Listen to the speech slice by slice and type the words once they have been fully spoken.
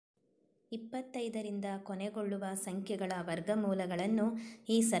25ರಿಂದ ಕೊನೆಗೊಳ್ಳುವ ಸಂಖ್ಯೆಗಳ ವರ್ಗಮೂಲಗಳನ್ನು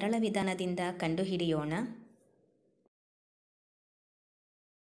ಈ ಸರಳ ವಿಧಾನದಿಂದ ಕಂಡುಹಿಡಿಯೋಣ.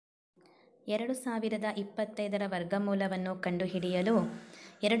 2025ರ ವರ್ಗಮೂಲವನ್ನು ಕಂಡುಹಿಡಿಯಲು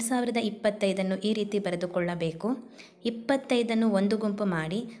 2025 ಈ ರೀತಿ ಬರೆದುಕೊಳ್ಳಬೇಕು. 25 ಒಂದು ಗುಂಪು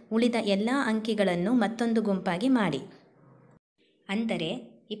ಮಾಡಿ ಉಳಿದ ಎಲ್ಲ ಅಂಕಿಗಳನ್ನು ಮತ್ತೊಂದು ಗುಂಪಾಗಿ ಮಾಡಿ. ಅಂದರೆ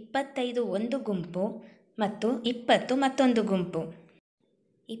 25 ಒಂದು ಗುಂಪು ಮತ್ತು 20 ಮತ್ತೊಂದು ಗುಂಪು.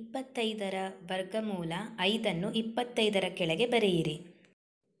 25ರ ವರ್ಗಮೂಲ 5 25ರ ಕೆಳಗೆ ಬರೆಯಿರಿ.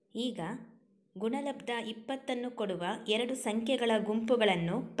 ಈಗ ಗುಣಲಬ್ಧ 20 ಕೊಡುವ ಎರಡು ಸಂಖ್ಯೆಗಳ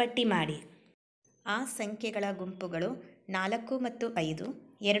ಗುಂಪುಗಳನ್ನು ಪಟ್ಟಿ ಮಾಡಿ. ಆ ಸಂಖ್ಯೆಗಳ ಗುಂಪುಗಳು 4 ಮತ್ತು 5,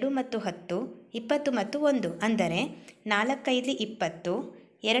 2 ಮತ್ತು 10, 20 ಮತ್ತು 1. ಅಂದರೆ 4 5 20,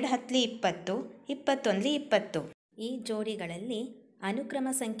 2 10 20, 21 20. ಈ ಜೋಡಿಗಳಲ್ಲಿ ಅನುಕ್ರಮ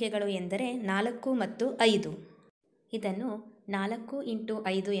ಸಂಖ್ಯೆಗಳು ಎಂದರೆ 4 ಮತ್ತು 5. ಇದನ್ನು 4 ×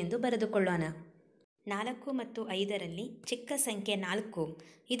 5 ಎಂದು ಬರೆದುಕೊಳ್ಳೋಣ. 4 ಮತ್ತು 5ರಲ್ಲಿ ಚಿಕ್ಕ ಸಂಖ್ಯೆ 4.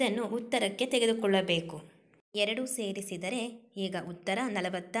 ಇದನ್ನು ಉತ್ತರಕ್ಕೆ ತೆಗೆದುಕೊಳ್ಳಬೇಕು. 2 ಸೇರಿಸಿದರೆ ಈಗ ಉತ್ತರ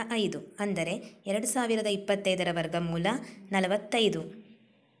 45. ಅಂದರೆ 2025ರ ವರ್ಗಮೂಲ 45.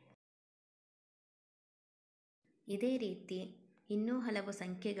 ಇದೇ ರೀತಿ ಇನ್ನೂ ಹಲವು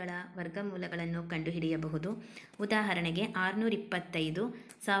ಸಂಖ್ಯೆಗಳ ವರ್ಗಮೂಲಗಳನ್ನು ಕಂಡುಹಿಡಿಯಬಹುದು. ಉದಾಹರಣೆಗೆ 625,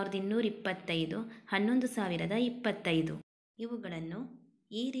 1225, 11025. ಇವುಗಳನ್ನು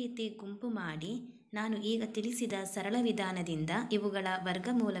ಈ ರೀತಿ ಗುಂಪು ಮಾಡಿ ನಾನು ಈಗ ತಿಳಿಸಿದ ಸರಳ ವಿಧಾನದಿಂದ ಇವುಗಳ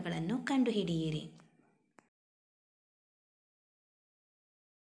ವರ್ಗಮೂಲಗಳನ್ನು ಕಂಡುಹಿಡಿಯಿರಿ.